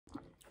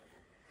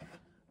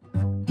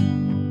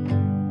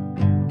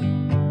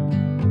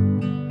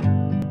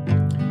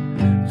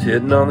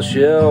Sitting on the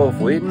shelf,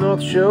 waiting on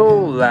the show.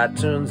 Light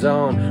turns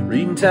on,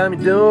 reading time you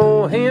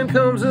know. Hand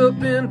comes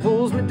up and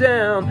pulls me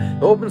down,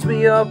 opens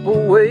me up,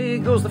 away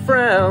goes the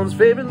frowns.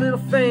 Favorite little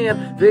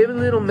fan, favorite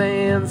little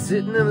man,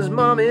 sitting in his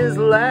mommy's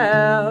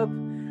lap.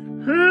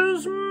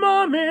 His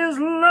mommy's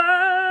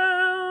lap.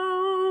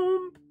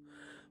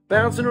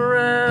 Bouncing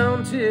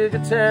around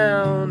Tigger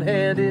Town,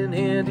 hand in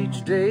hand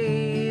each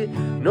day.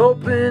 An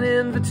open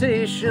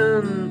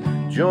invitation,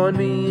 join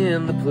me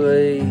in the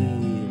play.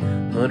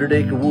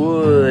 100-acre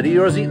wood,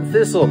 Eeyore's eating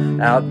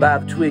thistle. Out by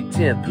the twig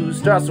tent, Pooh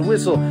starts to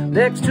whistle.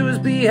 Next to his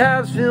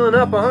beehives, filling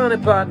up a honey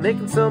pot,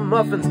 making some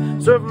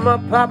muffins, serve 'em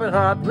up popping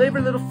hot.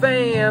 Favorite little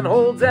fan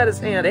holds out his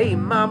hand. Hey,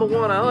 mama,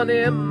 want a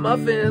honey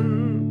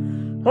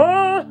muffin?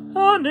 A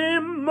honey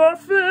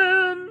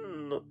muffin.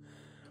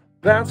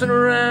 Bouncing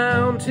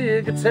around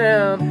Tigger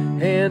Town,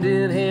 hand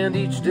in hand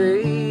each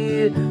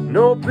day. An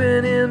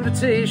open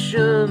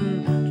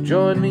invitation to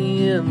join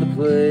me in the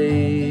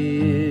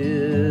play.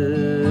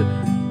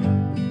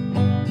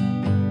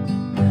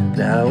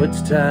 Now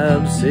it's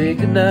time to say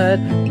goodnight,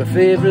 my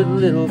favorite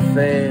little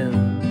fan.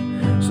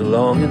 So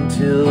long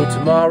until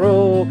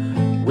tomorrow,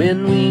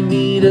 when we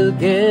meet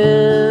again.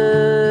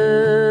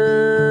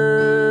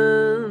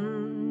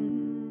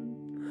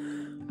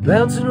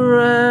 Bouncing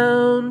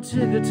around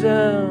Tigger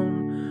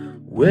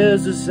Town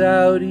wears us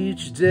out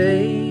each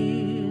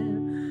day.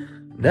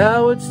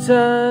 Now it's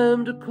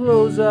time to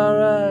close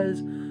our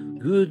eyes.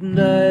 Good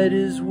night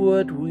is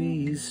what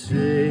we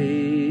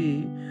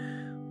say.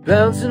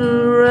 Bouncing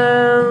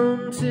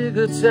around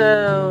Tigger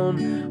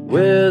Town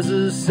wears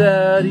us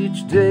out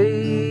each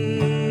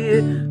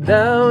day.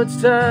 Now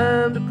it's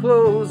time to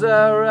close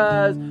our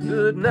eyes.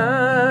 Good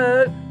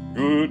night,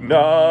 good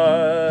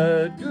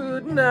night,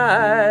 good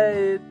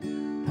night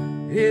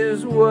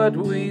is what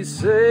we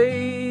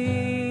say.